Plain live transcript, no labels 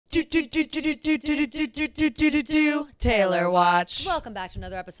Taylor Watch. Welcome back to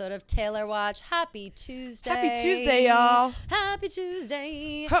another episode of Taylor Watch. Happy Tuesday. Happy Tuesday, y'all. Happy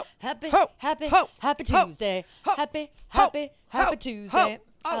Tuesday. Ho, happy, ho, happy, ho, happy ho, Tuesday. ho, Happy, ho, happy, ho, happy Tuesday.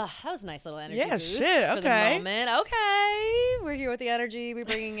 ho. That was a nice little energy Yeah, boost shit, for the okay. moment. Okay, we're here with the energy. We're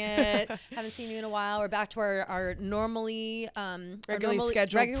bringing it. Haven't seen you in a while. We're back to our normally Regularly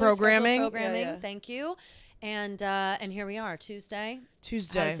scheduled programming. Yeah. Thank you. And here we are, Tuesday.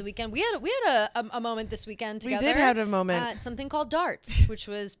 Tuesday. The weekend. We had a moment this weekend together. We did have a moment. At something called darts, which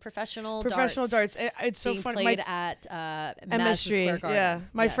was professional darts. It's so being funny. played at Madison Square Garden. Yeah.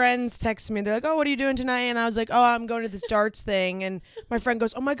 My friends texted me. They're like, "Oh, what are you doing tonight?" And I was like, "Oh, I'm going to this darts thing." And my friend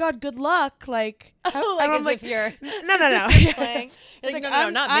goes, "Oh my God, good luck!" Like, like and I'm as like, if you're no. you're playing. You're Like, no,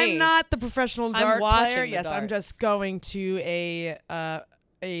 not me. I'm not the professional dart watching player. the Yes, I'm darts. just going to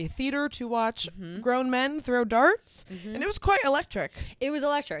a theater to watch grown men throw darts, and it was quite electric. It was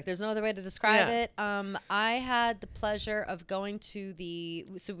electric. There's no other way to describe Yeah. it. I had the pleasure of going to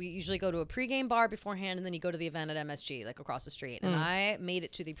so we usually go to a pregame bar beforehand, and then you go to the event at MSG, like across the street. And I made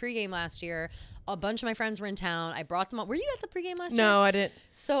it to the pregame last year. A bunch of my friends were in town. I brought them up. Were you at the pregame last year? No, I didn't.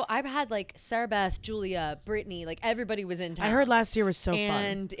 So I had like Sarah Beth, Julia, Brittany, like everybody was in town. I heard last year was so fun.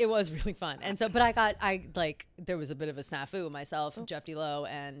 And it was really fun. And so, but there was a bit of a snafu. Myself, Jeff DeLoe,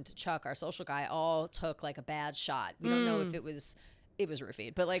 and Chuck, our social guy, all took like a bad shot. We don't know if it was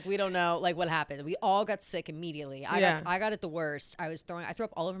roofied, but like we don't know like what happened. We all got sick immediately. I got it the worst. I threw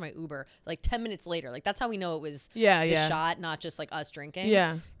up all over my Uber like 10 minutes later. Like that's how we know it was the shot, not just like us drinking.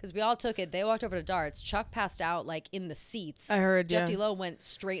 Yeah. Because we all took it. They walked over to darts. Chuck passed out like in the seats. I heard, Jeff DeLoe went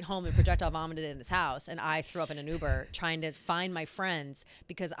straight home and projectile vomited in his house, and I threw up in an Uber trying to find my friends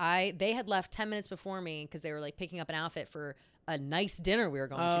because they had left 10 minutes before me because they were like picking up an outfit for a nice dinner we were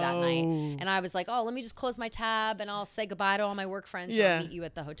going to that night. And I was like, oh, let me just close my tab and I'll say goodbye to all my work friends and I'll meet you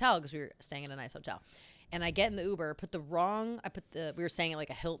at the hotel because we were staying in a nice hotel. And I get in the Uber, we were staying at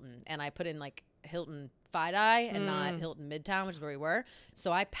like a Hilton, and I put in like Hilton Fide and not Hilton Midtown, which is where we were.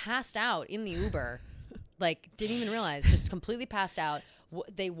 So I passed out in the Uber, like didn't even realize, just completely passed out.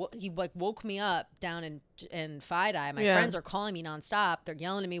 He like woke me up down in Fide. My friends are calling me nonstop. They're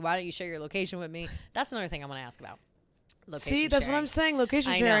yelling at me, why don't you share your location with me? That's another thing I want to ask about. See, that's what I'm saying.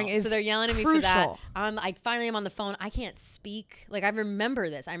 Location sharing is so they're yelling at me crucial. for that. I finally am on the phone. I can't speak. Like I remember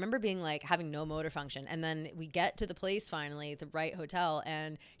this. I remember being like having no motor function, and then we get to the place finally, the right hotel,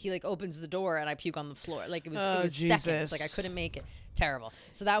 and he like opens the door, and I puke on the floor. Like it was Jesus. seconds. Like I couldn't make it. Terrible.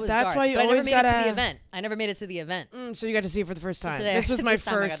 So that was that's darts. why you but always I never made it to the event. So you got to see it for the first time. Today, this was my this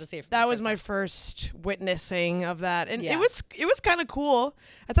time I got to first. see it for the That first was my time. first witnessing of that, and Yeah. it was kind of cool.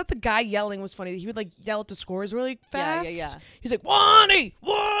 I thought the guy yelling was funny. He would like yell at the scores really fast. Yeah. He's like 180,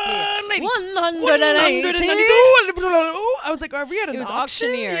 180, 180. I was like, are we at an It was auction?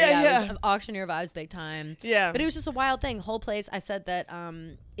 auctioneer. Yeah. It was auctioneer vibes big time. Yeah. But it was just a wild thing. Whole place. I said that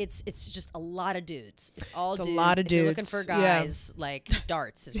it's just a lot of dudes. It's all dudes. A lot of if you're looking dudes. for guys, like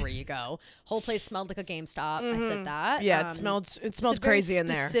darts is where you go. Whole place smelled like a GameStop. I said that. Yeah, it smelled crazy in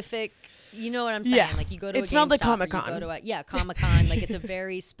there. Specific. You know what I'm saying? Yeah. Like you go to It a smelled like GameStop or Comic-Con. you go to Comic-Con. Like it's a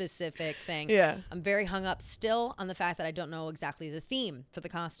very specific thing. Yeah. I'm very hung up still on the fact that I don't know exactly the theme for the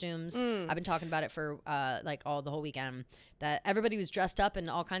costumes. I've been talking about it for like the whole weekend. That everybody was dressed up in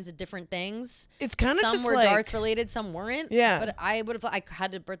all kinds of different things. It's kind of some just were like darts related, some weren't. Yeah. But I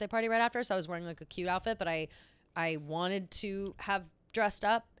had a birthday party right after, so I was wearing like a cute outfit. But I wanted to have dressed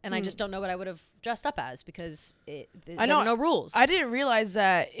up, and I just don't know what I would have dressed up as because there were no rules. I didn't realize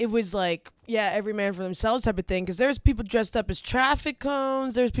that it was like every man for themselves type of thing, because there's people dressed up as traffic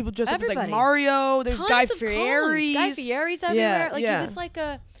cones, there's people dressed up as like Mario, there's Tons Guy of Fieri's. Guy Fieri's everywhere. Like yeah. it was like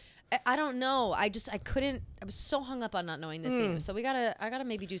I don't know. I was so hung up on not knowing the theme. So I gotta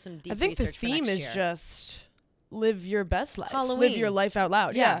maybe do some deep research. I think the theme is just live your best life. Halloween. Live your life out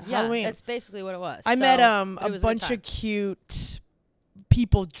loud. Yeah. Halloween. That's basically what it was. I met a bunch of cute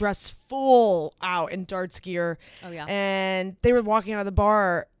people dressed full out in darts gear. Oh yeah. And they were walking out of the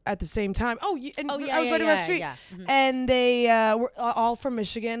bar at the same time. I was right across the street. Yeah. Mm-hmm. And they were all from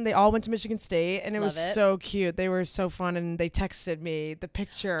Michigan. They all went to Michigan State, and it was so cute. They were so fun, and they texted me the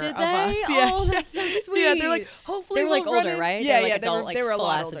picture Did of they? us. Oh, that's so sweet. Yeah, they're like, hopefully they were like we'll run older, in. right? Yeah, like adult, they were a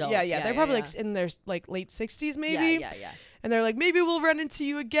lot older. adults. Yeah. They're probably like in their like late 60s maybe. Yeah. And they're like, maybe we'll run into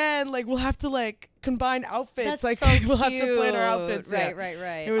you again. Like we'll have to like combine outfits. That's like so we'll have to plan our outfits. Right.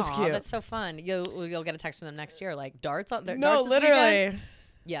 It was cute. That's so fun. You'll get a text from them next year, like darts on. No, darts this literally. weekend?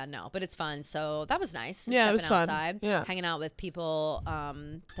 Yeah, no, but it's fun. So that was nice. Yeah, it was fun. Outside, hanging out with people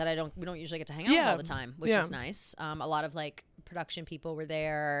that we don't usually get to hang out with all the time, which is nice. A lot of like production people were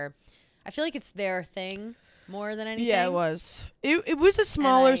there. I feel like it's their thing. more than anything. Yeah, it was. It was a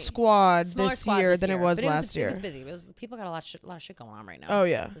smaller squad this year than it was last year. It was busy. People got a lot of shit going on right now. Oh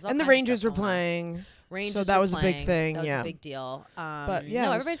yeah, and the Rangers were playing. So that was a big thing. That was a big deal. But yeah,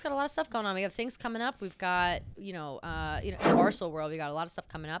 no, everybody's got a lot of stuff going on. We have things coming up. We've got, in the Barstool world, we got a lot of stuff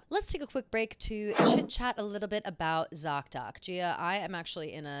coming up. Let's take a quick break to chit chat a little bit about ZocDoc. Gia, I am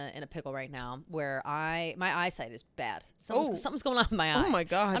actually in a pickle right now where my eyesight is bad. Something's going on with my eyes. Oh my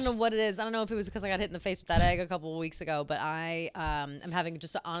god! I don't know what it is. I don't know if it was because I got hit in the face with that egg a couple of weeks ago, but I am having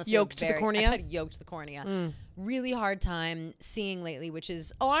just honestly yoked the cornea. I've had yoked the cornea. Really hard time seeing lately, which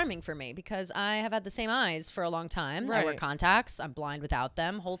is alarming for me because I have had the same eyes for a long time. Right. I wear contacts. I'm blind without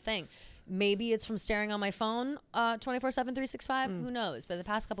them. Whole thing. Maybe it's from staring on my phone 24/7, 365. Who knows? But the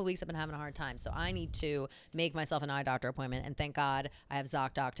past couple of weeks, I've been having a hard time. So I need to make myself an eye doctor appointment. And thank God I have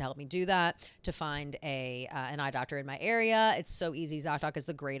ZocDoc to help me do that, to find an eye doctor in my area. It's so easy. ZocDoc is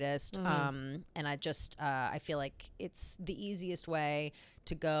the greatest. And I feel like it's the easiest way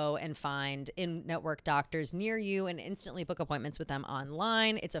to go and find in-network doctors near you and instantly book appointments with them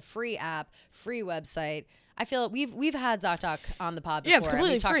online. It's a free app, free website. I feel we've had ZocDoc on the pod before. Yeah, it's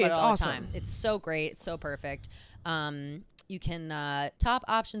completely free. It's awesome. The time. It's so great. It's so perfect. You can top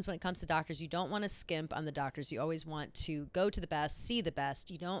options when it comes to doctors. You don't want to skimp on the doctors. You always want to go to the best, see the best.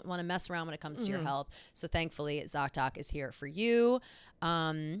 You don't want to mess around when it comes to your health. So thankfully, ZocDoc is here for you.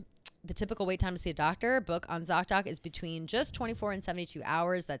 The typical wait time to see a doctor, book on ZocDoc, is between just 24 and 72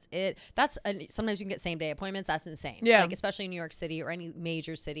 hours. That's it. Sometimes you can get same-day appointments. That's insane. Yeah. Like, especially in New York City or any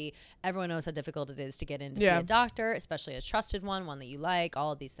major city, everyone knows how difficult it is to get in to see a doctor, especially a trusted one that you like,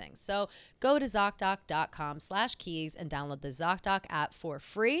 all of these things. So go to ZocDoc.com/Keegs and download the ZocDoc app for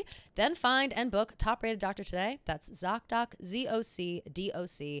free. Then find and book top-rated doctor today. That's ZocDoc,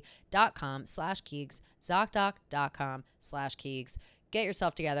 ZocDoc.com/Keegs, ZocDoc.com/Keegs. Get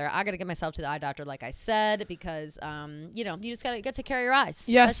yourself together. I got to get myself to the eye doctor, like I said, because, you just got to take care of your eyes.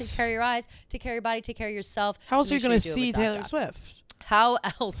 Yes. Take care of your eyes, take care of your body, take care of yourself. How else are you going to see Taylor Swift? How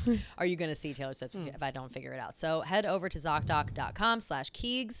else are you going to see Taylor Swift if I don't figure it out? So head over to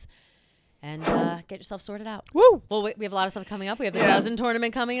ZocDoc.com/Keegs and get yourself sorted out. Woo! Well, we have a lot of stuff coming up. We have the dozen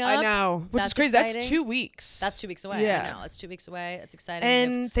tournament coming up. I know. Which is crazy. Exciting. That's 2 weeks. That's 2 weeks away. Yeah. I know. That's 2 weeks away. That's exciting.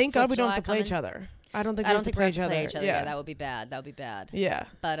 And thank God we don't have to play each other. I don't think we have to play each other. Yeah, that would be bad. Yeah.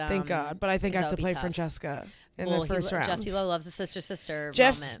 But thank God. But I think I have to play Francesca in the first round. Jeff D. loves a sister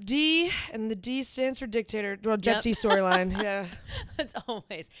Jeff moment. D, and the D stands for dictator. Well, Jeff D storyline. Yeah. That's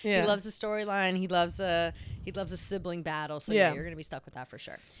always. Yeah. He loves a storyline. He loves a sibling battle. So yeah, you're gonna be stuck with that for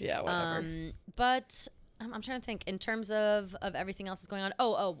sure. Yeah. Whatever. But I'm trying to think in terms of everything else that's going on.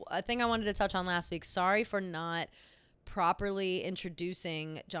 Oh, a thing I wanted to touch on last week. Sorry for not properly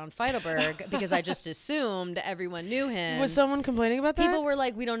introducing John Feidelberg because I just assumed everyone knew him. Was someone complaining about that? People were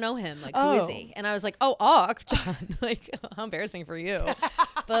like, we don't know him. Like, who is he? And I was like, John. Like, how embarrassing for you.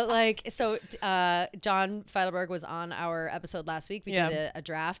 But like, so John Feidelberg was on our episode last week. We did a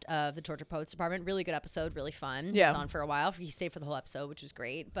draft of the Torture Poets Department. Really good episode. Really fun. He was on for a while. He stayed for the whole episode, which was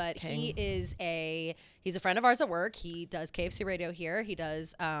great. But he's a friend of ours at work. He does KFC radio here. He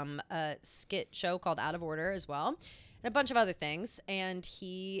does a skit show called Out of Order as well, and a bunch of other things. And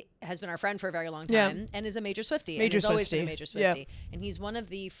he has been our friend for a very long time and is a major Swiftie. He's always been a major Swiftie. Yeah. And he's one of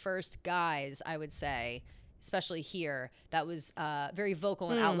the first guys, I would say, especially here, that was very vocal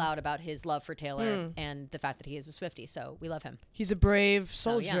and out loud about his love for Taylor and the fact that he is a Swiftie. So we love him. He's a brave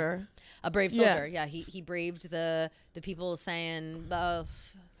soldier. A brave soldier. Yeah, he braved the people saying, are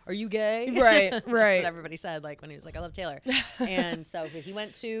you gay? Right. That's what everybody said, like when he was like, I love Taylor. And so he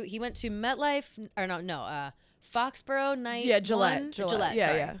went to MetLife, or no, Foxborough night. Yeah, Gillette.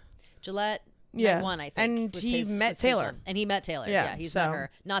 Gillette. Yeah. Night 1, I think. And he met Taylor. And he met Taylor. Yeah, he's met her.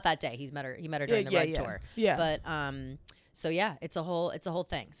 Not that day. He met her during the Red Tour. Yeah. But so yeah, it's a whole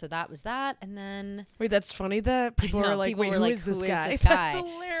thing. So that was that, and then wait, that's funny that people were like, wait, who is this guy? That's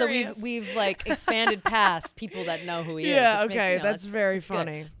hilarious. So we've like expanded past people that know who he is. Yeah, okay, that's very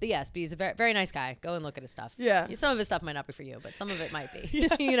funny. Good. But he's a very, very nice guy. Go and look at his stuff. Yeah, some of his stuff might not be for you, but some of it might be.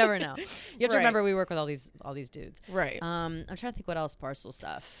 You never know. You have to remember we work with all these dudes. Right. I'm trying to think what else Barstool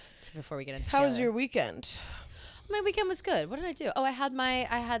stuff before we get into. How was your weekend? My weekend was good. What did I do? Oh, I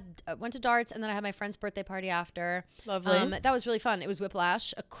went to darts, and then I had my friend's birthday party after. Lovely. That was really fun. It was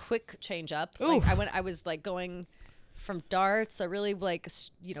Whiplash, a quick change up. Like, I was like going from darts, a really like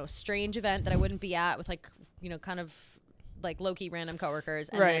strange event that I wouldn't be at with like kind of like low key random coworkers,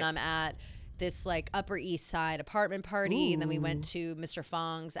 and then I'm at this like Upper East Side apartment party, and then we went to Mr.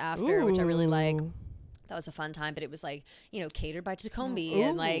 Fong's after, which I really like. That was a fun time, but it was like, catered by Tacombe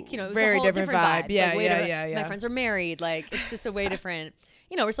and like, it was very a whole different vibe. Yeah, like, yeah. My friends are married. Like, it's just a way different,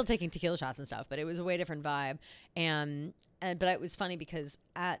 we're still taking tequila shots and stuff, but it was a way different vibe. But it was funny because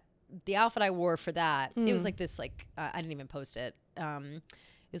at the outfit I wore for that, it was like this, like, I didn't even post it. It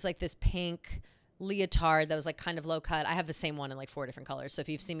was like this pink leotard that was like kind of low cut. I have the same one in like 4 different colors. So if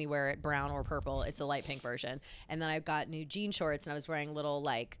you've seen me wear it brown or purple, it's a light pink version. And then I got new jean shorts and I was wearing little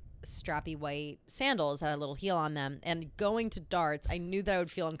like strappy white sandals that had a little heel on them. And going to darts, I knew that I would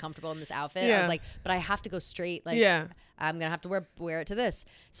feel uncomfortable in this outfit. I was like, but I have to go straight. Like, I'm gonna have to wear it to this.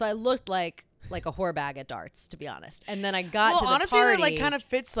 So I looked like a whore bag at darts, to be honest. And then I got to the honestly, party. that like kind of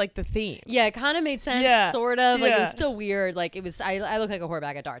fits like the theme. Yeah, it kind of made sense, sort of. Like, it was still weird. Like, it was, I look like a whore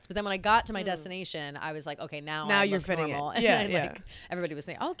bag at darts. But then when I got to my destination, I was like, okay, now you're fitting normal. it. And then, like, everybody was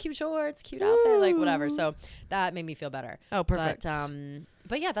saying, oh, cute shorts, cute outfit, like whatever. So that made me feel better. Oh, perfect.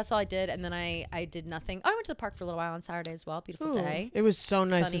 But yeah, that's all I did. And then I did nothing. Oh, I went to the park for a little while on Saturday as well. Beautiful day. It was so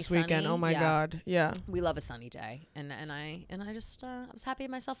nice Sunny, this weekend. sunny. Oh my God. Yeah. We love a sunny day. And I just I was happy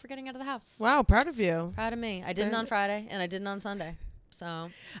with myself for getting out of the house. Wow, proud of you. Proud of me. I did it on Friday and I did it on Sunday. So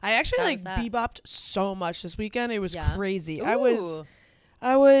I actually like bebopped so much this weekend. It was crazy. Ooh. I was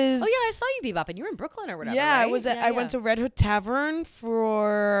Oh yeah, I saw you bebopping. You were in Brooklyn or whatever. Yeah, right? I was I went to Red Hood Tavern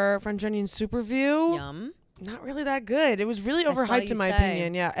for French Onion Superview. Yum. Not really that good. It was really overhyped in my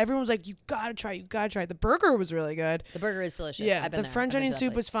opinion. Yeah, everyone was like, "You gotta try. You gotta try." The burger was really good. The burger is delicious. Yeah, I've been the there. French onion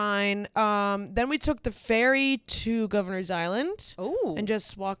soup was fine. Then we took the ferry to Governor's Island. Oh. And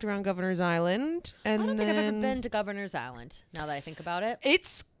just walked around Governor's Island. And I don't think I've ever been to Governor's Island. Now that I think about it,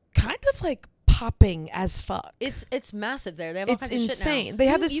 it's kind of like popping as fuck. It's massive there. They have all kinds of shit now. It's insane. They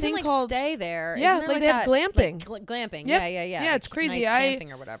have this you thing can, called stay there. Yeah, Isn't there like they have glamping. Like, glamping. Yep. Yeah. Yeah, it's crazy. Nice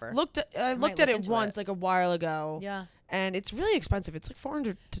camping or whatever. I looked at it once, like a while ago. Yeah. And it's really expensive. It's like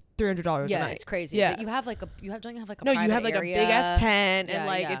 $400 to $300 a night. Yeah, it's crazy. Yeah. But you have like a don't you have like a no, private you have like area? a big ass tent and Yeah,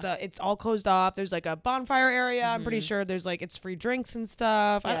 like it's all closed off. There's like a bonfire area. I'm pretty sure there's like it's free drinks and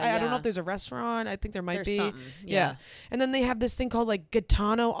stuff. I don't know if there's a restaurant. I think there might be. Something. Yeah. And then they have this thing called like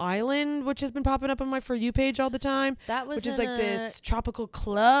Gitano Island, which has been popping up on my For You page all the time. That was which is like this tropical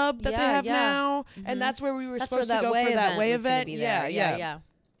club that they have now. And that's where we were supposed to go for that way event. Yeah.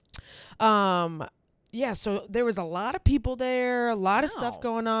 Yeah, so there was a lot of people there, a lot of stuff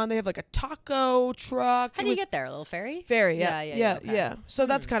going on. They have like a taco truck. How do you get there? A little ferry? Ferry, yeah. So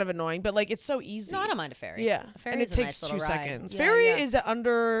that's kind of annoying, but like it's so easy. No, I don't mind a ferry. Yeah, a ferry and it is takes a nice 2 little seconds. Ride. Ferry is an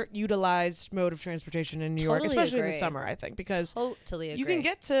underutilized mode of transportation in New York, especially in the agree. summer, I think, because totally agree. you can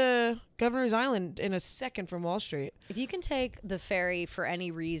get to Governor's Island in a second from Wall Street. If you can take the ferry for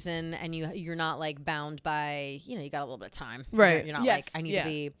any reason and you're not like bound by, you got a little bit of time. Right. You're not like, I need to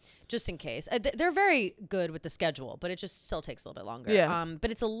be just in case. They're very good with the schedule, but it just still takes a little bit longer. Yeah.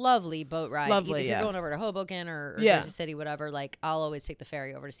 But it's a lovely boat ride. Lovely, If you're going over to Hoboken or Jersey City, whatever, like I'll always take the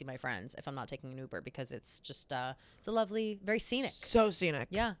ferry over to see my friends if I'm not taking an Uber because it's just, it's a lovely, very scenic. So scenic.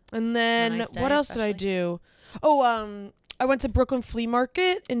 Yeah. And then nice day, what else did I do? Oh, I went to Brooklyn Flea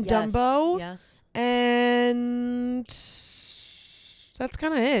Market in Dumbo. Yes. And that's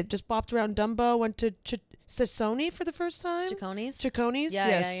kind of it. Just bopped around Dumbo. Went to Sassoni for the first time. Chiconi's.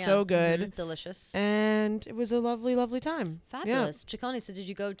 Yeah. So good. Delicious. And it was a lovely, lovely time. Fabulous. Yeah. Chiconi's. So did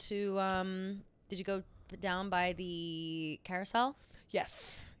you go down by the carousel?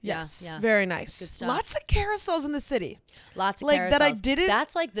 Yes. Yeah, Yes. yeah. Very nice. Good stuff. Lots of carousels in the city. Lots of like carousels. that I didn't.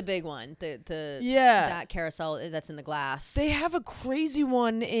 That's like the big one. That carousel that's in the glass. They have a crazy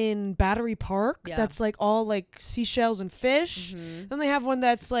one in Battery Park that's like all like seashells and fish. Then they have one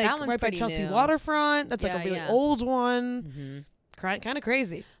that's like right by Chelsea new. Waterfront. That's like a really old one. Kind of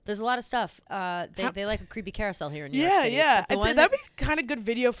crazy. There's a lot of stuff. They like a creepy carousel here in New York City. Yeah. I'd say that'd be kind of good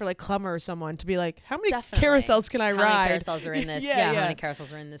video for like Klummer or someone to be like, how many carousels can I ride? How many carousels are in this? How many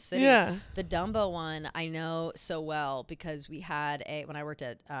carousels are in this city? Yeah. The Dumbo one I know so well because we had when I worked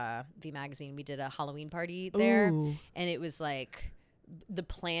at V Magazine, we did a Halloween party there, and it was like the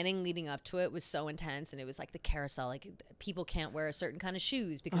planning leading up to it was so intense, and it was like the carousel, like people can't wear a certain kind of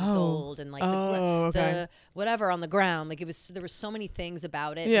shoes because it's old, and like the whatever on the ground, like there were so many things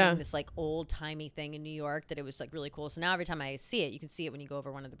about it being this like old timey thing in New York that it was like really cool. So now every time I see it, you can see it when you go over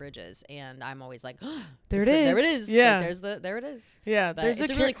one of the bridges, and I'm always like, oh, there it is. Yeah, like, there it is. Yeah, but it's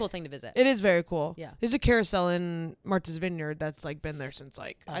a really cool thing to visit. It is very cool. Yeah, there's a carousel in Martha's Vineyard that's like been there since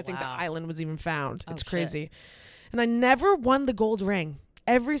like I think the island was even found. It's crazy. Shit. And I never won the gold ring.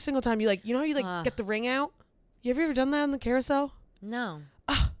 Every single time you get the ring out? You ever done that on the carousel? No.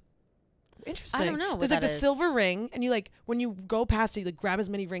 Interesting. I don't know. There's like the silver ring, and you like when you go past it, you like grab as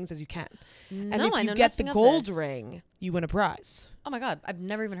many rings as you can. No, and if I you know get the gold this. ring, you win a prize. Oh my God, I've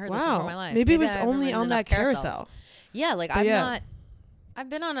never even heard this before in my life. Maybe it was only on that carousel. Yeah, like I've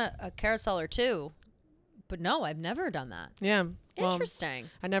been on a carousel or two, but no, I've never done that. Yeah. Interesting.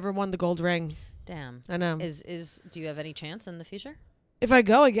 I never won the gold ring. Damn. I know. Do you have any chance in the future? If I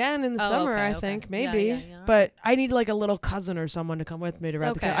go again in the summer, I think maybe. Yeah. But I need like a little cousin or someone to come with me to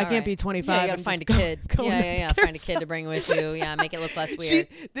ride the car. I can't be 25. Yeah, you gotta find a kid. Find a kid to bring with you. Yeah, make it look less weird.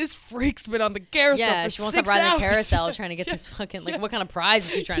 This freak's been on the carousel. Yeah, for she wants to ride the carousel, trying to get this fucking like. What kind of prize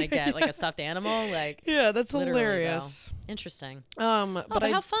is she trying to get? Like a stuffed animal? Like yeah, that's hilarious. Though. Interesting. But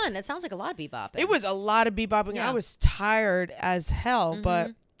how fun! It sounds like a lot of bebopping. It was a lot of bebopping. Yeah. I was tired as hell,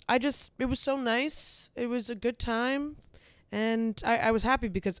 but it was so nice. It was a good time. And I was happy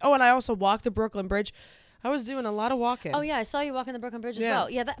because, and I also walked the Brooklyn Bridge. I was doing a lot of walking. Oh, yeah. I saw you walking the Brooklyn Bridge as well.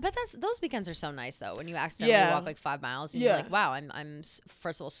 Yeah. But those weekends are so nice, though, when you accidentally walk like 5 miles. And you're like, wow, I'm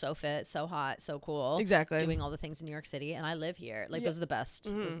first of all, so fit, so hot, so cool. Exactly. Doing all the things in New York City. And I live here. Like, those are the best.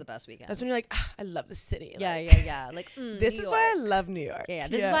 Those are the best weekends. That's when you're like, I love the city. Yeah. Like, this is why I love New York. Yeah.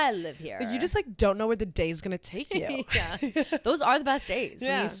 This is why I live here. Like, you just like don't know where the day's going to take you. Yeah. Those are the best days.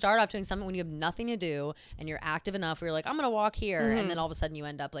 When you start off doing something, when you have nothing to do and you're active enough where you're like, I'm going to walk here. And then all of a sudden you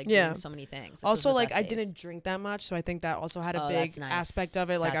end up like doing so many things. Also, like I didn't drink that much. So I think that also had a big aspect of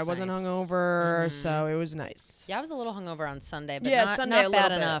it. Like I wasn't hungover, so it was nice. Yeah, I was a little hungover on Sunday, but not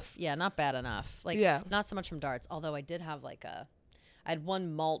bad enough. Yeah, not bad enough. Like not so much from darts. Although I did have I had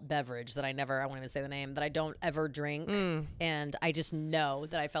one malt beverage that I won't even say the name, that I don't ever drink. And I just know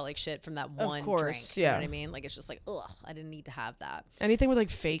that I felt like shit from that one drink. You know what I mean? Like it's just like, ugh, I didn't need to have that. Anything with like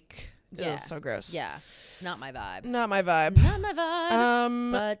fake. Yeah. So gross. Yeah. Not my vibe. Not my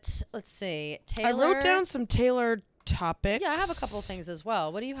vibe. But let's see. Taylor. I wrote down some Taylor topics. Yeah, I have a couple of things as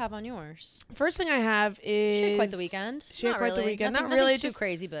well. What do you have on yours? First thing I have is She had quite the weekend. She had quite the weekend. Nothing, not really too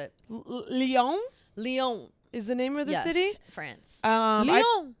crazy, but Lyon is the name of the city. France.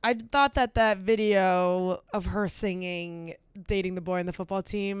 Lyon. I thought that video of her singing dating the boy in the football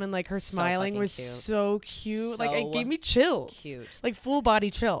team and like her smiling was so cute. Like it gave me chills. Cute. Like full body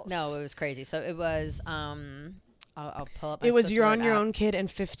chills. No, it was crazy. So it was I'll pull up my It was You're on Your Own Kid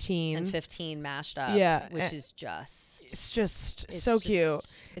and 15. And 15 mashed up. Yeah. Which is just it's so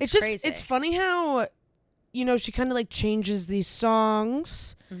cute. It's crazy. It's funny how she kind of like changes these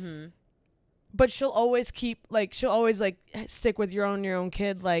songs. But she'll always stick with You're on Your Own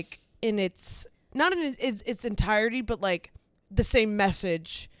Kid like in its not in its entirety, but like the same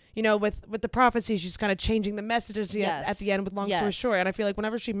message. With the prophecy, she's kind of changing the message at the end with Long Story Short. And I feel like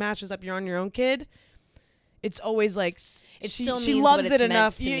whenever she matches up You're on Your Own Kid, it's always like she loves it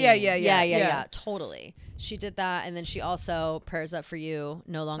enough. Yeah, totally. She did that, and then she also Prayers Up for You,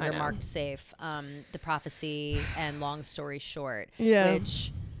 No Longer Marked Safe, The Prophecy, and Long Story Short,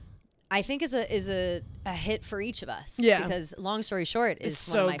 which I think is a hit for each of us. Yeah, because Long Story Short is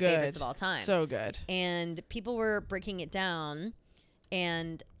one of my favorites of all time. So good. And people were breaking it down,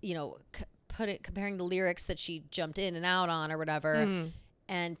 and comparing the lyrics that she jumped in and out on or whatever.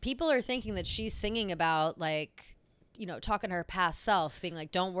 And people are thinking that she's singing about talking to her past self, being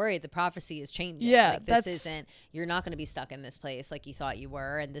like, don't worry, the prophecy is changing. Yeah. You're not going to be stuck in this place like you thought you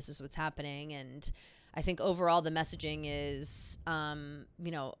were. And this is what's happening. And I think overall the messaging is, I'm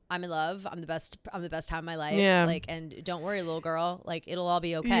in love. I'm the best time of my life. Yeah. And don't worry, little girl, it'll all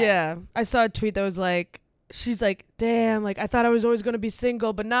be okay. Yeah. I saw a tweet that was like, she's like, damn, I thought I was always going to be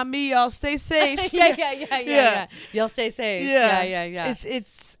single, but not me. Y'all stay safe. Yeah. Y'all stay safe. Yeah.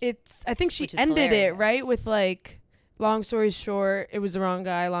 It's I think she ended it, right? With long story short, it was the wrong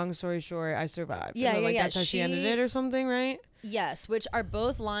guy. Long story short, I survived. Yeah. That's how she ended it or something, right? Yes, which are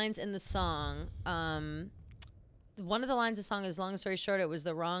both lines in the song. One of the lines of the song is long story short, it was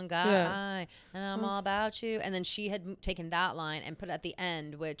the wrong guy and I'm all about you. And then she had taken that line and put it at the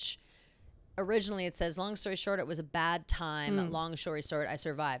end, which originally it says, long story short, it was a bad time. Long story short, I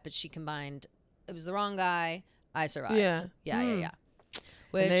survived. But she combined, it was the wrong guy, I survived. Yeah.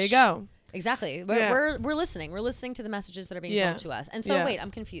 Which, and there you go. Exactly. We're listening. We're listening to the messages that are being told to us. And so, wait, I'm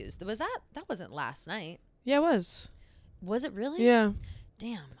confused. Was that wasn't last night? Yeah, it was. Was it really? Yeah.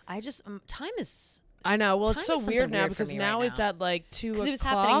 Damn. I just, time is... I know. Well, it's so weird now because now it's at 2 o'clock. It was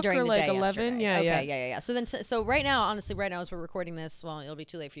happening during the day 11. Yesterday. Yeah. So then, so right now, honestly, as we're recording this, well, it'll be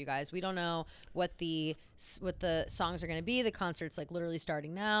too late for you guys. We don't know what the songs are going to be. The concert's literally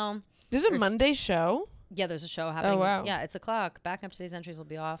starting now. There's a Monday show. Yeah, there's a show happening. Oh wow. Yeah, it's o'clock. Back up today's entries will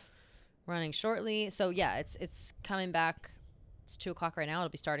be off, running shortly. So yeah, it's coming back. It's 2 o'clock right now. It'll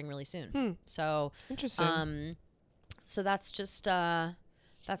be starting really soon. So interesting. So that's just.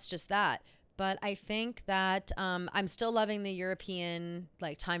 that's just that. But I think that I'm still loving the European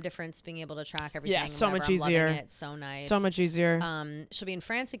like time difference, being able to track everything. Yeah, so much I'm easier. loving it. So nice. So much easier. She'll be in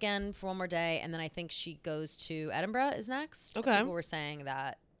France again for one more day, and then I think she goes to Edinburgh is next. Okay. People were saying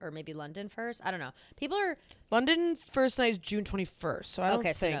that, or maybe London first. I don't know. People are London's first night is June 21st, so I don't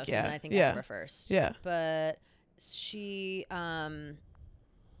think. so no, so then I think Edinburgh first. Yeah. But she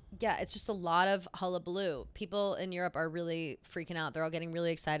yeah, it's just a lot of hullabaloo. People in Europe are really freaking out. They're all getting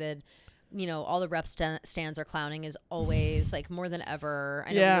really excited. You know, all the rep stands are clowning as always, like more than ever.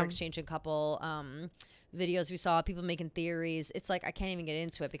 I know we were exchanging a couple videos we saw, people making theories. It's like I can't even get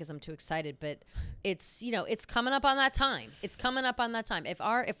into it because I'm too excited, but it's, you know, it's coming up on that time. It's coming up on that time. If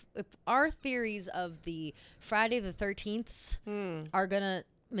our theories of the Friday the 13th are going to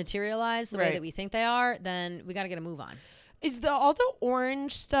materialize the way that we think they are, then we got to get a move on. Is all the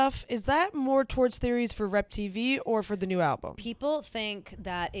orange stuff, is that more towards theories for Rep TV or for the new album? People think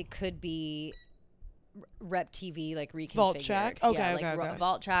that it could be Rep TV, like reconfigured. Vault track? Okay, yeah, okay, like okay.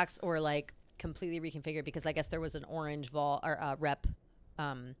 Vault tracks or like completely reconfigured, because I guess there was an orange vault or Rep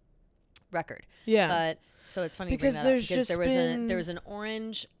record. Yeah. But so it's funny because you bring that up, because there was an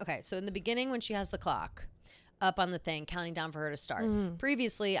orange. Okay, so in the beginning when she has the clock up on the thing counting down for her to start.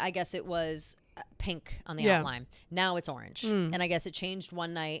 Previously, I guess it was pink on the outline. Now it's orange. And I guess it changed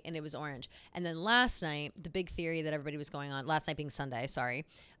one night and it was orange. And then last night, the big theory that everybody was going on, last night being Sunday, sorry,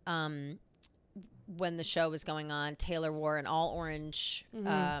 when the show was going on, Taylor wore an all orange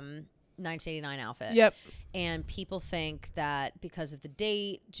 1989 outfit. Yep. And people think that because of the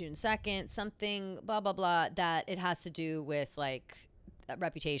date, June 2nd, something, blah, blah, blah, that it has to do with like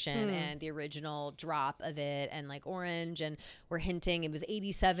Reputation and the original drop of it, and like orange, and we're hinting it was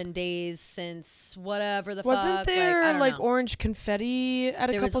 87 days since whatever the Wasn't fuck. there like orange confetti at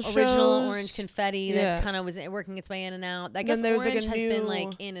a couple shows? There was original orange confetti that kind of was working its way in and out. I guess orange has been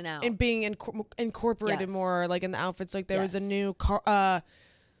like in and out and being incorporated more like in the outfits. Like there was a new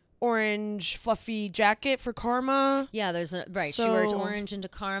orange fluffy jacket for Karma. Yeah, there's a she wears orange into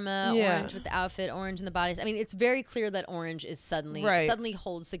Karma, orange with the outfit, orange in the bodies. I mean, it's very clear that orange is suddenly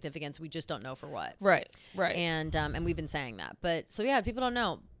holds significance. We just don't know for what. Right. And we've been saying that. But so yeah, people don't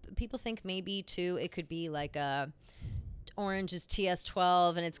know. People think maybe too it could be like orange is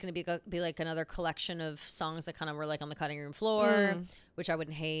TS12 and it's going to be like another collection of songs that kind of were like on the cutting room floor, which I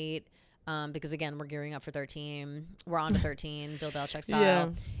wouldn't hate. Because again, we're gearing up for 13. We're on to 13, Bill Belichick style. Yeah.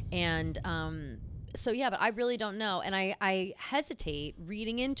 And so yeah, but I really don't know. And I hesitate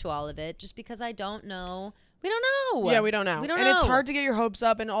reading into all of it just because I don't know. We don't know. Yeah, we don't know. And it's hard to get your hopes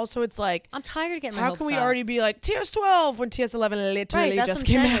up. And also it's like, I'm tired of getting my hopes up. How can we already be like TS12 when TS11 literally just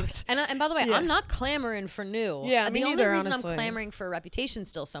came out? And by the way, I'm not clamoring for new. Yeah, the only reason honestly. I'm clamoring for Reputation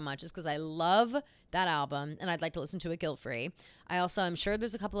still so much is because I love that album and I'd like to listen to it guilt-free. I also am sure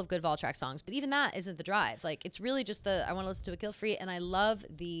there's a couple of good Vault track songs, but even that isn't the drive. Like it's really just I want to listen to it guilt-free, and I love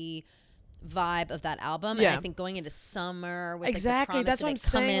the vibe of that album. And I think going into summer with like, the promise that's what I'm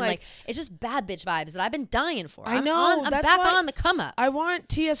saying. Like it's just bad bitch vibes that I've been dying for. I know. I'm back on the come up. I want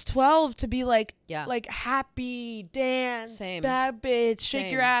TS12 to be like happy dance, bad bitch,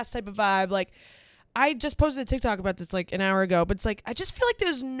 shake your ass type of vibe. Like I just posted a TikTok about this like an hour ago, but it's like I just feel like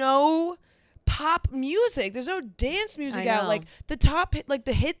there's no pop music. There's no dance music out. Like the top hit, like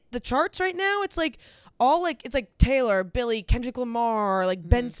the charts right now, it's like all like it's like Taylor, Billy, Kendrick Lamar, like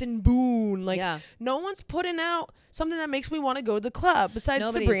Benson Boone. Like no one's putting out something that makes me want to go to the club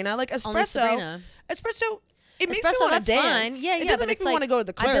besides Sabrina. Like Espresso. It makes me want to dance. Fine. Yeah, it doesn't but make it's me like, want to go to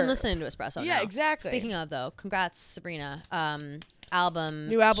the club. I've been listening to Espresso. Yeah, now. exactly. Speaking of though, congrats Sabrina. New album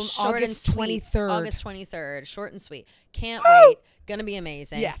August 23rd. August 23rd. Short and sweet. Can't wait. Gonna be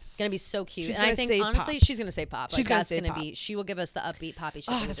amazing. Yes. Gonna be so cute. She's and I think honestly, pop. she's gonna say pop. She's like, gonna say pop. She will give us the upbeat poppy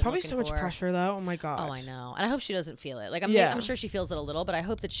shit. Oh, there's probably so much pressure though. Oh my god. Oh, I know. And I hope she doesn't feel it. Like I'm sure she feels it a little, but I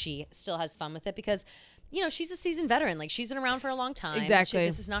hope that she still has fun with it because you know, she's a seasoned veteran. Like she's been around for a long time. Exactly.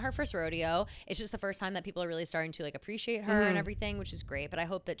 This is not her first rodeo. It's just the first time that people are really starting to like appreciate her and everything, which is great. But I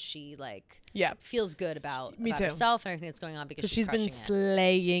hope that she like feels good about herself and everything that's going on because she's been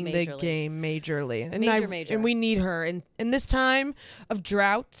slaying the game majorly. And and we need her. And in this time of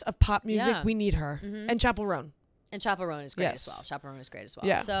drought of pop music, we need her. And Chaperone. And Chaperone is great as well. Chaperone is great as well.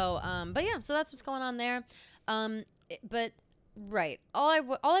 Yeah. So, but yeah, so that's what's going on there. But right. All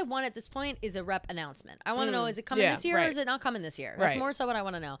I want at this point is a rep announcement. I want to know, is it coming this year or is it not coming this year? That's more so what I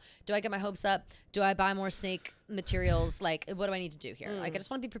want to know. Do I get my hopes up? Do I buy more snake materials? Like, what do I need to do here? Like, I just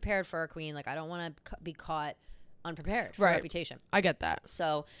want to be prepared for our queen. Like, I don't want to be caught unprepared for Right. Reputation. I get that.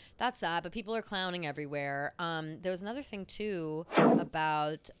 So that's that. But people are clowning everywhere. There was another thing too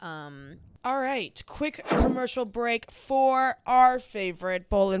about All right, quick commercial break for our favorite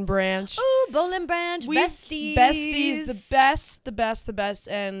Bowl and Branch. ooh, Bowl and Branch besties. Besties, the best.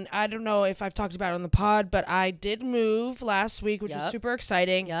 And I don't know if I've talked about it on the pod, but I did move last week, which was super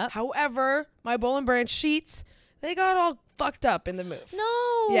exciting. Yep. However, my Bowl and Branch sheets, they got all fucked up in the move.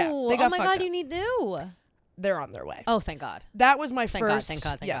 No. Yeah, they got oh my fucked God, up. you need new. They're on their way. Oh, thank God. That was my Thank God, first. thank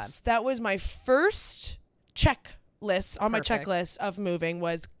God, thank God. That was my first checklist on my Perfect. checklist of moving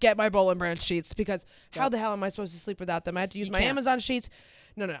was get my Bowl and Branch sheets because how the hell am I supposed to sleep without them? I had to use my can't. Amazon sheets.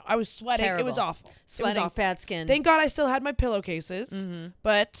 No, I was sweating. Terrible. It was awful. Sweating, fat skin. Thank God I still had my pillowcases,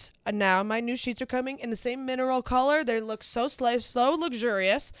 but now my new sheets are coming in the same mineral color. They look so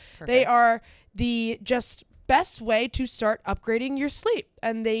luxurious. They Perfect. are the just best way to start upgrading your sleep.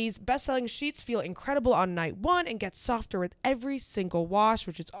 And these best-selling sheets feel incredible on night one and get softer with every single wash,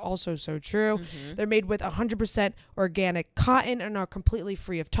 which is also so true. They're made with 100% organic cotton and are completely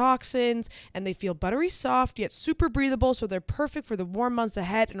free of toxins. And they feel buttery soft yet super breathable, so they're perfect for the warm months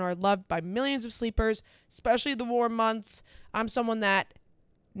ahead and are loved by millions of sleepers, especially the warm months. I'm someone that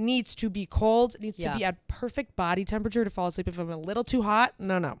needs to be cold, needs to be at perfect body temperature to fall asleep. If I'm a little too hot,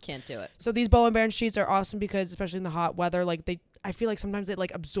 no. Can't do it. So these Bowl and Branch sheets are awesome because, especially in the hot weather, like I feel like sometimes it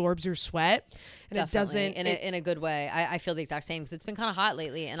like absorbs your sweat and Definitely. it doesn't in a good way. I feel the exact same because it's been kind of hot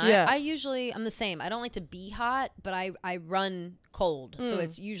lately, and Yeah. I'm the same. I don't like to be hot, but I run cold, so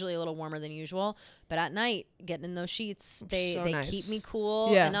it's usually a little warmer than usual. But at night, getting in those sheets, they nice. keep me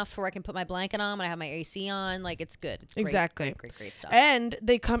cool enough where I can put my blanket on when I have my AC on. Like it's good. It's great, Exactly. great stuff. And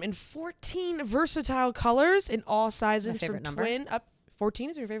they come in 14 versatile colors in all sizes, My favorite from number. twin up.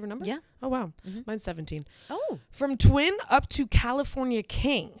 14 is your favorite number? Yeah. Oh, wow. Mine's 17. Oh, From twin up to California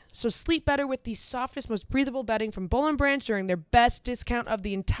King. So sleep better with the softest, most breathable bedding from Bowl and Branch during their best discount of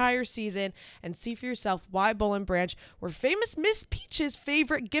the entire season. And see for yourself why Bowl and Branch were famous Miss Peach's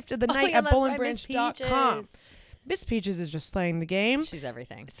favorite gift of the night at bowlandbranch.com. Miss Peaches is just slaying the game. she's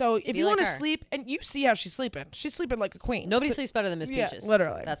everything. So if Be you like want to her. sleep, and you see how she's sleeping like a queen. Nobody So- sleeps better than Miss yeah, Peaches.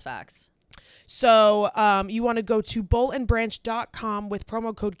 literally. That's facts. So you want to go to bowlandbranch.com with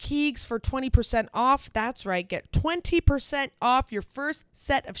promo code Keegs for 20% off. That's right. Get 20% off your first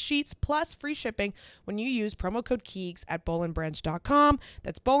set of sheets plus free shipping when you use promo code Keegs at bowlandbranch.com.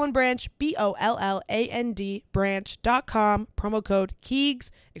 That's Bowl and Branch, BOLLAND branch.com. Promo code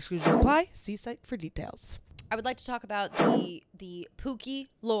Keegs. Exclusions apply. See site for details. I would like to talk about the Pookie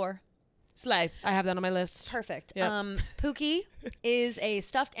lore. Slay. I have that on my list. Perfect. Yep. Pookie is a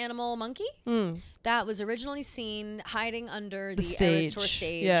stuffed animal monkey that was originally seen hiding under the Eras Tour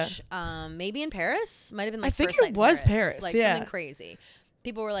stage. Yeah. Maybe in Paris. Might have been like I think first it sight in was Paris, Like yeah. something crazy.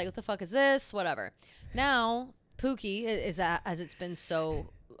 People were like, "What the fuck is this?" Whatever. Now Pookie is as it's been so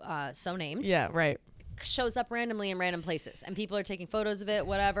named. Yeah, right. Shows up randomly in random places, and people are taking photos of it.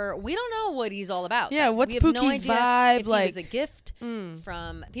 Whatever. We don't know what he's all about. Yeah, though. what's we have no Pookie's idea vibe, if he like- was a gift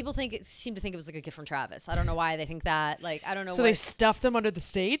from people. Seem to think it was like a gift from Travis. I don't know why they think that. Like I don't know. So they stuffed them under the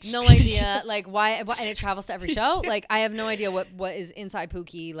stage? No idea. Like why? And it travels to every show. Like I have no idea what is inside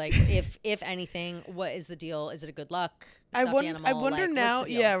Pookie. Like if anything, what is the deal? Is it a good luck? I stuffed animal? wonder Like, now. what's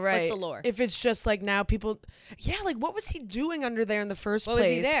the deal? Yeah, right. What's the lore? If it's just like now people, like what was he doing under there in the first What place?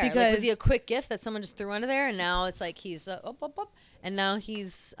 was he there? Because Like, was he a quick gift that someone just threw under there, and now it's like he's up, and now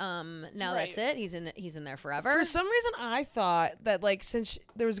he's now that's it. He's in there forever. for some reason I thought that like since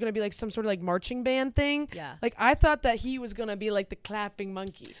there was gonna be like some sort of like marching band thing, Yeah. like I thought that he was gonna be like the clapping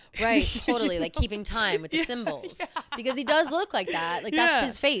monkey. Right, totally, like keeping time with the symbols because he does look like that. Like that's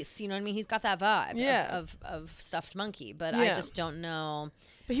his face, you know what I mean? He's got that vibe of stuffed monkey, but I just don't know.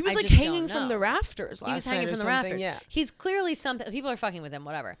 But he was I like just hanging don't from the know. rafters. He was last hanging night or from the something. rafters. Yeah. He's clearly something. People are fucking with him,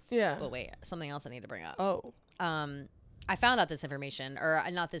 whatever. Yeah. But wait, something else I need to bring up. Oh. I found out this information, or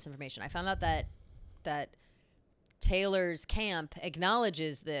not this information. I found out that Taylor's camp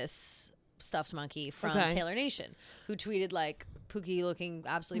acknowledges this stuffed monkey from Taylor Nation, who tweeted like Pookie looking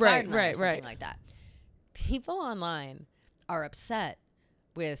absolutely fine or something like that. People online are upset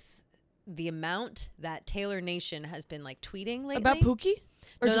with the amount that Taylor Nation has been like tweeting lately About Pookie?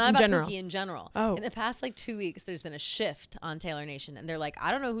 Or no, just not in about general? Pookie in general. Oh. In the past like 2 weeks, there's been a shift on Taylor Nation, and they're like,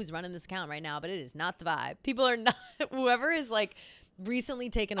 I don't know who's running this account right now, but it is not the vibe. People are not. Whoever is like recently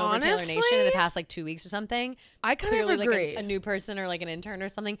taken over Taylor Nation in the past like 2 weeks or something. I kind of agree. Like a new person or like an intern or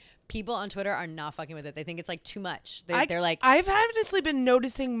something. People on Twitter are not fucking with it. They think it's like too much. They're like, I've honestly been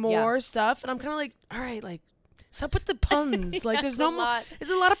noticing more stuff, and I'm kind of like, all right, like Stop with the puns. Like, there's it's no a more. lot. There's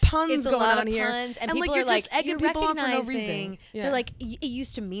a lot of puns It's a going lot on of here. puns, and like, people you're are just like, egging you're people on for no reason. recognizing. Yeah. They're like, it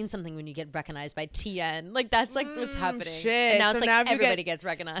used to mean something when you get recognized by TN. Like, that's like what's happening. Shit. And now So it's now like if you everybody gets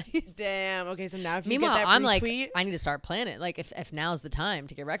recognized. Damn. Okay, so now if you Meanwhile, get that I'm retweet, like, I need to start planning. Like, if now's the time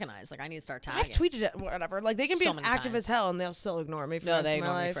to get recognized, like, I need to start tagging. I've tweeted it, whatever. Like, they can So be many active as times. hell, and they'll still ignore me for the No, rest they of my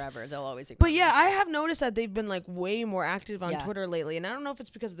ignore me life. forever. They'll always ignore But me. yeah, I have noticed that they've been like way more active on Yeah. Twitter lately, and I don't know if it's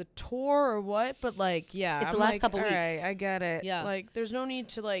because of the tour or what. But like, yeah, It's I'm the last like, couple all weeks. right, I get it. Yeah. Like, there's no need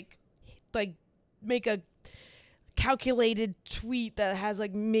to like make a calculated tweet that has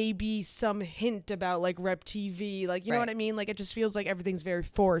like maybe some hint about like Rep TV. Like, you know Right. what I mean? Like, it just feels like everything's very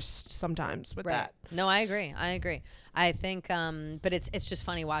forced sometimes with Right. that. No, I agree. I think, but it's just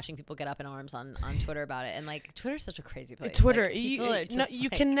funny watching people get up in arms on Twitter about it. And like, Twitter's such a crazy place. Twitter, Like, people are you, no, just you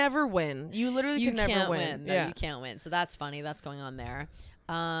like, can never win. You literally you can never can't win. No, Yeah. you can't win. So that's funny. That's going on there.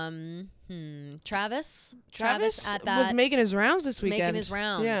 Travis at that was making his rounds this weekend. making his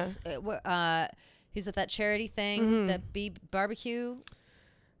rounds. Yeah. He was at that charity thing, Mhm. that bee barbecue.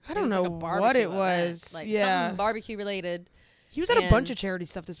 I don't was know like a what barbecue it was. event, like yeah. something barbecue related. He was at a bunch and- of charity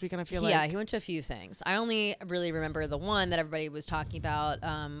stuff this weekend, I feel Yeah, like. he went to a few things. I only really remember the one that everybody was talking about,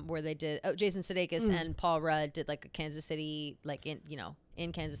 where they did. Oh, Jason Sudeikis and Paul Rudd did like a Kansas City, like in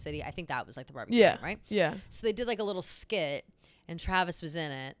Kansas City. I think that was like the barbecue, Yeah. one, right? Yeah. So they did like a little skit, and Travis was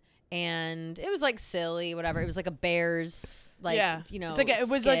in it, and it was like silly, whatever. It was like a Bears, like yeah. you know, It's like it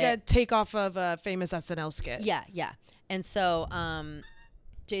was like a skit. takeoff of a famous SNL skit. Yeah, yeah. And so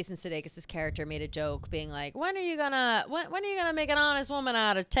Jason Sudeikis' character made a joke being like, when are you gonna make an honest woman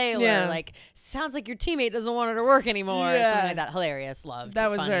out of Taylor? Yeah. Like, sounds like your teammate doesn't want her to work anymore. Or Yeah. something like that. Hilarious. Loved. That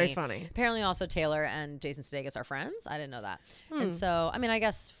was very funny. Apparently also Taylor and Jason Sudeikis are friends. I didn't know that. And so, I mean, I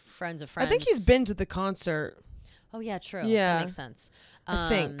guess friends of friends. I think he's been to the concert, Oh yeah, true. Yeah. That makes sense. I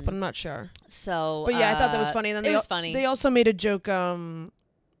think, but I'm not sure. So But yeah, I thought that was funny. And then it was funny. They also made a joke,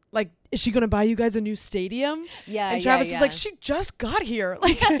 like, is she gonna buy you guys a new stadium? Yeah, And Travis yeah, was like, she just got here.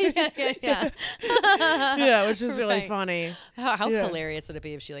 Like, yeah. yeah, which was really Right. funny. How Yeah. hilarious would it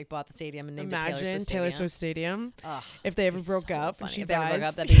be if she like bought the stadium and named it Imagine Taylor Swift Stadium. Ugh, If they ever be broke so up and funny. she If they ever dies. broke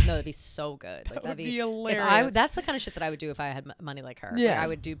up, that'd be so good. Like, That would be If hilarious. that's the kind of shit that I would do if I had money like her. Yeah. Like, I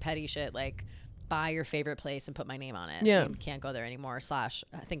would do petty shit like buy your favorite place and put my name on it. Yeah. So you can't go there anymore.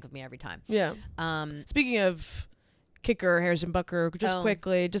 / think of me every time. Yeah. Speaking of kicker Harrison Butker, just Oh,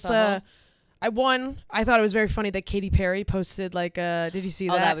 quickly, just uh-huh. I thought it was very funny that Katy Perry posted like did you see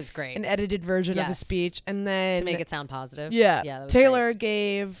Oh, that? that was great. An edited version of a Yes. speech, and then To make it sound positive. yeah, Yeah. That was Taylor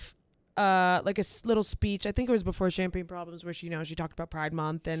gave like a little speech. I think it was before Champagne Problems, where she talked about Pride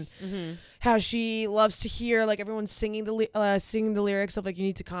Month and how she loves to hear like everyone singing the lyrics of like you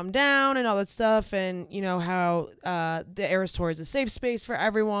need to calm down and all that stuff, and you know how the Eras Tour is a safe space for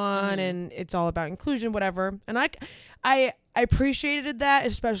everyone and it's all about inclusion, whatever. And I appreciated that,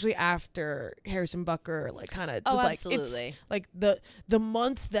 especially after Harrison Butker like kind of Oh, was absolutely. like it's like the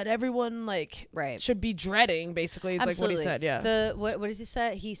month that everyone like Right. should be dreading, basically, is Absolutely. like what he said. Yeah. The what does he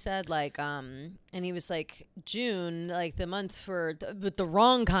say? He said like and he was like June, like the month for with the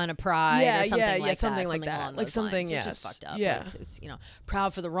wrong kind of pride, Yeah, or something yeah, like yeah, that, something like along that. Like those something, lines, which is yes. fucked up. Yeah. Like, it's,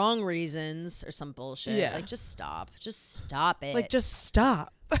 proud for the wrong reasons or some bullshit. Yeah. Like just stop it. Like, just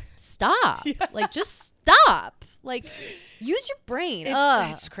stop. stop. Like just stop. Like use your brain.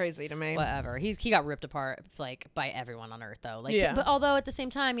 It's crazy to me. Whatever. He got ripped apart like by everyone on earth though. Like, Yeah. but although at the same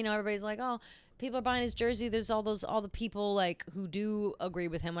time, everybody's like, oh, people are buying his jersey. There's all the people like who do agree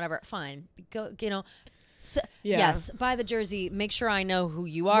with him. Whatever. Fine. Go. Yeah. Yes. Buy the jersey. Make sure I know who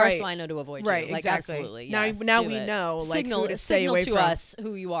you are, Right. so I know to avoid Right, you. Like exactly. absolutely. Now- Yes, now do we it. know, like, signal who to stay signal away to from. us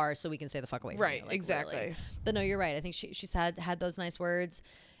who you are, so we can stay the fuck away from Right, you. Like, exactly. really. But no, you're right. I think she's had those nice words.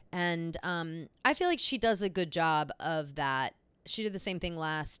 And I feel like she does a good job of that. She did the same thing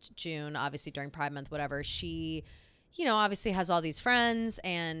last June, obviously during Pride Month, whatever. She, obviously has all these friends,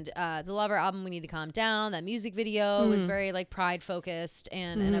 and the Lover album, We Need to Calm Down, that music video was very like pride focused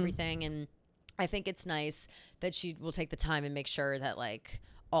and everything. And I think it's nice that she will take the time and make sure that like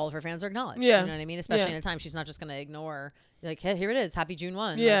all of her fans are acknowledged. Yeah. You know what I mean? Especially Yeah. in a time she's not just going to ignore. Like, hey, here it is. Happy June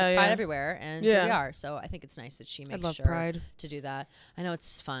 1. Yeah, Like, it's Pride yeah. everywhere. And Yeah. here we are. So I think it's nice that she I makes love sure Pride. to do that. I know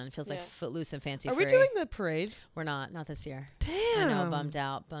it's fun. It feels like Yeah. footloose and fancy Are free. we doing the parade? We're not this year. Damn. I know, bummed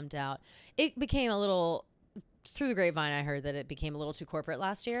out. It became a little through the grapevine, I heard that it became a little too corporate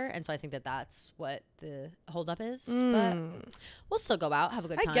last year, and so I think that that's what the holdup is. But we'll still go out, have a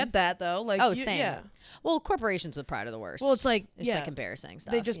good time. I get that though. Like, same. Yeah. Well, corporations with pride are the worst. Well, it's like embarrassing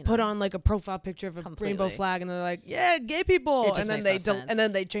stuff. They just put on like a profile picture of a rainbow flag, and they're like, "Yeah, gay people," It just and then makes no sense. and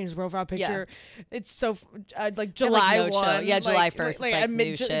then they change the profile picture. Yeah. It's so like July no 1, yeah, July 1st, like it's at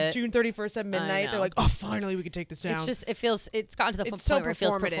new shit. June 31st at midnight. They're like, "Oh, finally, we could take this down." It's just it's gotten to the point where it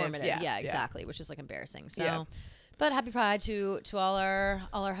feels performative. Yeah, exactly, which is like embarrassing. So. But happy Pride to all our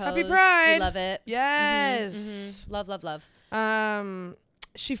hoes. Happy Pride. We love it. Yes. Love.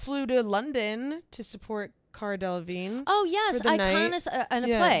 She flew to London to support Cara Delevingne. Oh yes, Iconis in a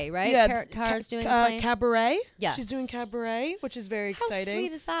play, right? Yeah, Cara's doing a play. Cabaret. Yes, she's doing Cabaret, which is very exciting. How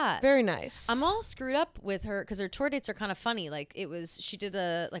sweet is that? Very nice. I'm all screwed up with her because her tour dates are kind of funny. Like she did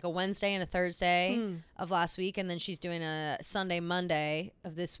a Wednesday and a Thursday of last week, and then she's doing a Sunday, Monday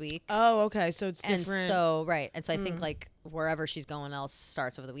of this week. Oh, okay, so it's different. And so I think like wherever she's going else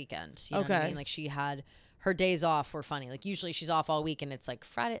starts over the weekend. You know what I mean? Like she had. Her days off were funny. Like usually she's off all week and it's like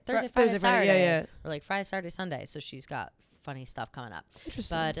Thursday, Friday, Saturday. Or like Friday, Saturday, Sunday. So she's got funny stuff coming up.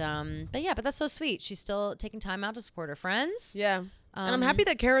 Interesting. But that's so sweet. She's still taking time out to support her friends. Yeah. And I'm happy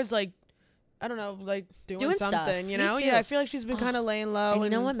that Kara's like, I don't know, like doing something, stuff. You know? Yeah, I feel like she's been kind of laying low. And you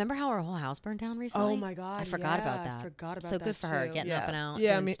know what? Remember how her whole house burned down recently? Oh my God. I forgot about that. I forgot about so that good for her getting up and out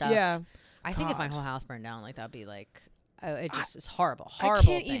doing stuff. Yeah. I think if my whole house burned down, like that'd be like, it just is horrible. I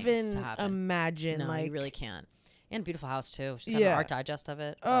can't even imagine. No, like, you really can't. And beautiful house too. She's got an art digest of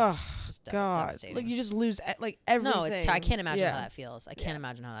it. Oh, God! Like you just lose like everything. No, I can't imagine how that feels. I can't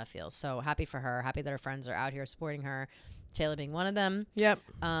imagine how that feels. So happy for her. Happy that her friends are out here supporting her. Taylor being one of them. Yep.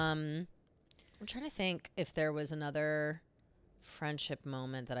 I'm trying to think if there was another friendship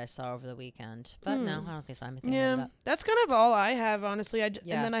moment that I saw over the weekend, but no, I don't think so. I'm thinking about it. That's kind of all I have, honestly. And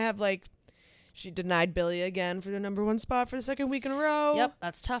then I have like. She denied Billy again for the #1 spot for the second week in a row. Yep,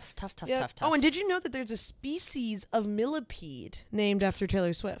 that's tough. Oh, and did you know that there's a species of millipede named after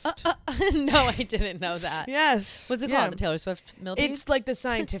Taylor Swift? No, I didn't know that. Yes. What's it called? The Taylor Swift millipede? It's like the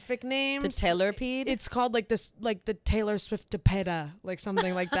scientific name. The Taylorpede? It's called like this, like the Taylor Swiftopeda, like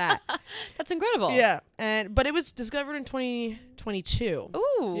something like that. That's incredible. Yeah, but it was discovered in 2022.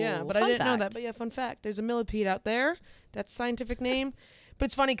 Ooh. Yeah, but I didn't know that. But yeah, fun fact: there's a millipede out there. That's scientific name. But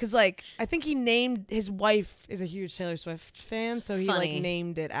it's funny because, like, I think he named his wife is a huge Taylor Swift fan, so he like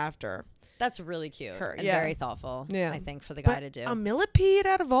named it after. That's really cute her. And very thoughtful. Yeah, I think for the guy to do a millipede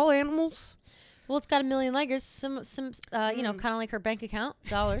out of all animals. Well, it's got 1 million leggers. Some you know, kind of like her bank account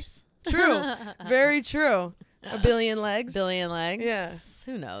dollars. True, very true. 1 billion legs. Billion legs.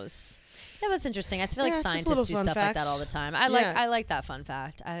 Yeah. Who knows? Yeah, that's interesting. I feel like scientists do stuff like that all the time. I like that fun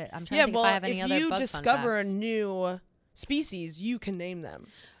fact. I'm trying to think if I have any other bug fun facts. If you discover a new species, you can name them.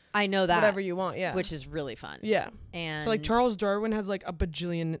 I know that. Whatever you want, which is really fun. Yeah. And so like Charles Darwin has like a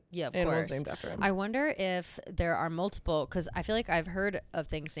bajillion of animals course. named after him. I wonder if there are multiple, because I feel like I've heard of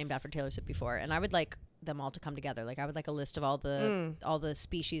things named after Taylor Swift before, and I would like them all to come together. Like I would like a list of all the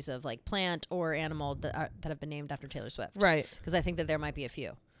species of like plant or animal that have been named after Taylor Swift. Right. Because I think that there might be a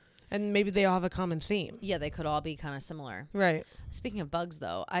few. And maybe they all have a common theme. Yeah, they could all be kind of similar. Right. Speaking of bugs,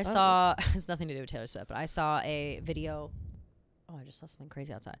 though, I saw, it's nothing to do with Taylor Swift, but I saw a video. Oh, I just saw something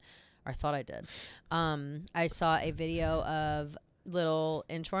crazy outside. Or I thought I did. I saw a video of little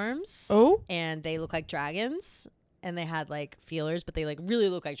inchworms. Oh. And they look like dragons. And they had like feelers, but they like really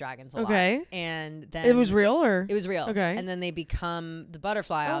look like dragons a lot. And then it was real, or it was real. Okay. And then they become the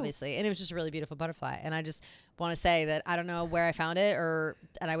butterfly, obviously, and it was just a really beautiful butterfly. And I just want to say that I don't know where I found it,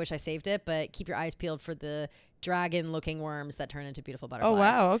 and I wish I saved it, but keep your eyes peeled for the dragon-looking worms that turn into beautiful butterflies. Oh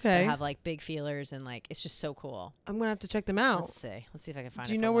wow, okay. They have like big feelers and like it's just so cool. I'm gonna have to check them out. Let's see if I can find it.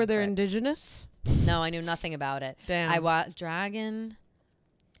 Do you know where they're indigenous? No, I knew nothing about it. Damn. I watched dragon.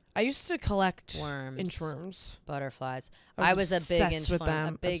 I used to collect worms, inchworms, butterflies. I was a big inchworm with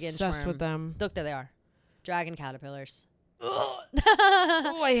them. A big obsessed inchworm. with them. Look, there they are, dragon caterpillars. Oh,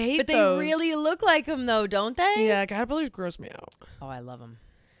 I hate but those. They really look like them, though, don't they? Yeah, caterpillars gross me out. Oh, I love them.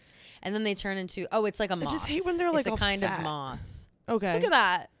 And then they turn into it's like a moth. I just hate when they're like it's a kind fat. of moth. Okay, look at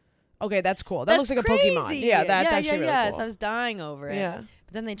that. Okay, that's cool. That looks like crazy. A Pokemon. Yeah, that's actually really cool. So I was dying over it. Yeah,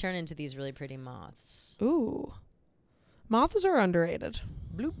 but then they turn into these really pretty moths. Ooh, moths are underrated.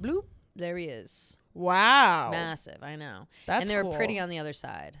 Bloop bloop. There he is. Wow. Massive, I know. That's and they're cool. pretty on the other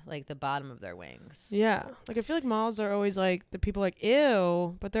side, like the bottom of their wings. Yeah. Like I feel like moths are always like the people like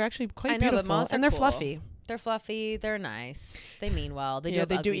ew, but they're actually quite beautiful. But moths and they're cool. Fluffy. They're fluffy. They're nice. They mean well. They do yeah, have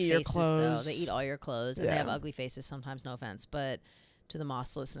they ugly do eat faces, your clothes. though. They eat all your clothes, and they have ugly faces sometimes. No offense, but to the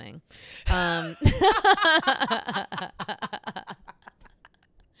moths listening.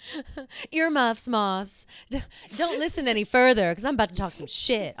 Earmuffs, Moss. Don't listen any further because I'm about to talk some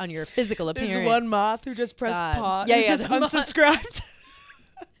shit on your physical appearance. There's one moth who just pressed pause. Yeah, who yeah. just unsubscribed.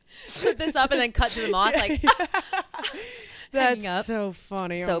 Put this up and then cut to the moth. Like, that's up. so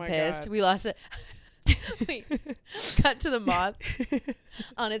funny. So oh my pissed. God. We lost it. Wait. Cut to the moth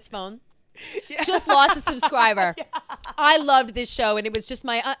on its phone. Yeah. Just lost a subscriber. Yeah. I loved this show, and it was just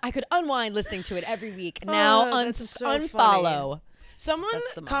I could unwind listening to it every week. Now unfollow. Funny. Someone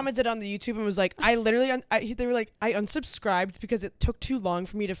commented on the YouTube and was like, I literally, they were like, I unsubscribed because it took too long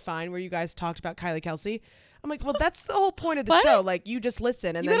for me to find where you guys talked about Kylie Kelsey. I'm like, well, that's the whole point of the show. Like, you just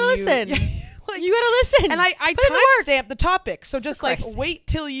listen. And you then gotta listen. Like, you gotta listen. And I timestamp the topic. So just like wait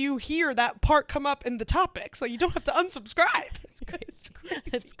till you hear that part come up in the topics. Like, you don't have to unsubscribe. It's crazy.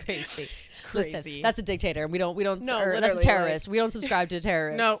 That's crazy. It's crazy. Listen, that's a dictator. And we don't, no, that's a terrorist. We don't subscribe to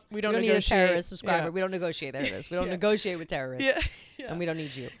terrorists. No, we don't need a terrorist subscriber. Yeah. We don't negotiate terrorists. We don't negotiate with terrorists. Yeah. And we don't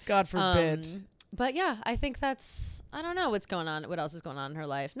need you. God forbid. But yeah, I think I don't know what's going on. What else is going on in her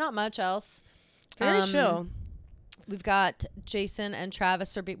life? Not much else. Very chill. We've got Jason and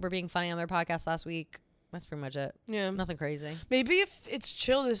Travis were being funny on their podcast last week. That's pretty much it. Yeah. Nothing crazy. Maybe if it's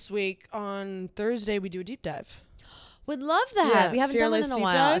chill this week, on Thursday we do a deep dive. Would love that. Yeah, we haven't done it in a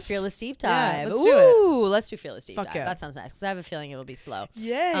while. A fearless deep dive. Yeah, let's do it. Let's do fearless deep dive. Yeah. That sounds nice because I have a feeling it'll be slow.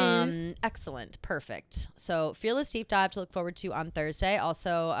 Yay. Excellent. Perfect. So fearless deep dive to look forward to on Thursday.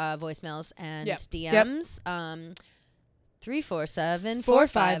 Also voicemails and DMs.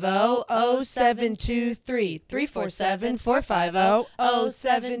 347-450-0723.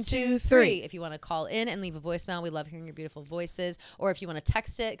 347-450-0723. If you want to call in and leave a voicemail, we love hearing your beautiful voices. Or if you want to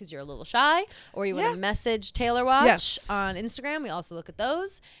text it because you're a little shy, or you want to message Taylor Watch on Instagram, we also look at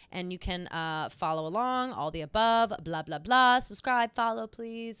those. And you can follow along, all the above, blah, blah, blah. Subscribe, follow,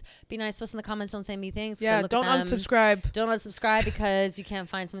 please. Be nice to us in the comments. Don't say me things. Yeah, don't unsubscribe. Don't unsubscribe because you can't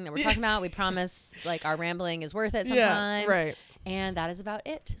find something that we're talking about. We promise, like, our rambling is worth it sometimes. Yeah, right. And that is about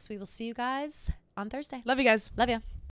it. So we will see you guys on Thursday. Love you guys. Love you.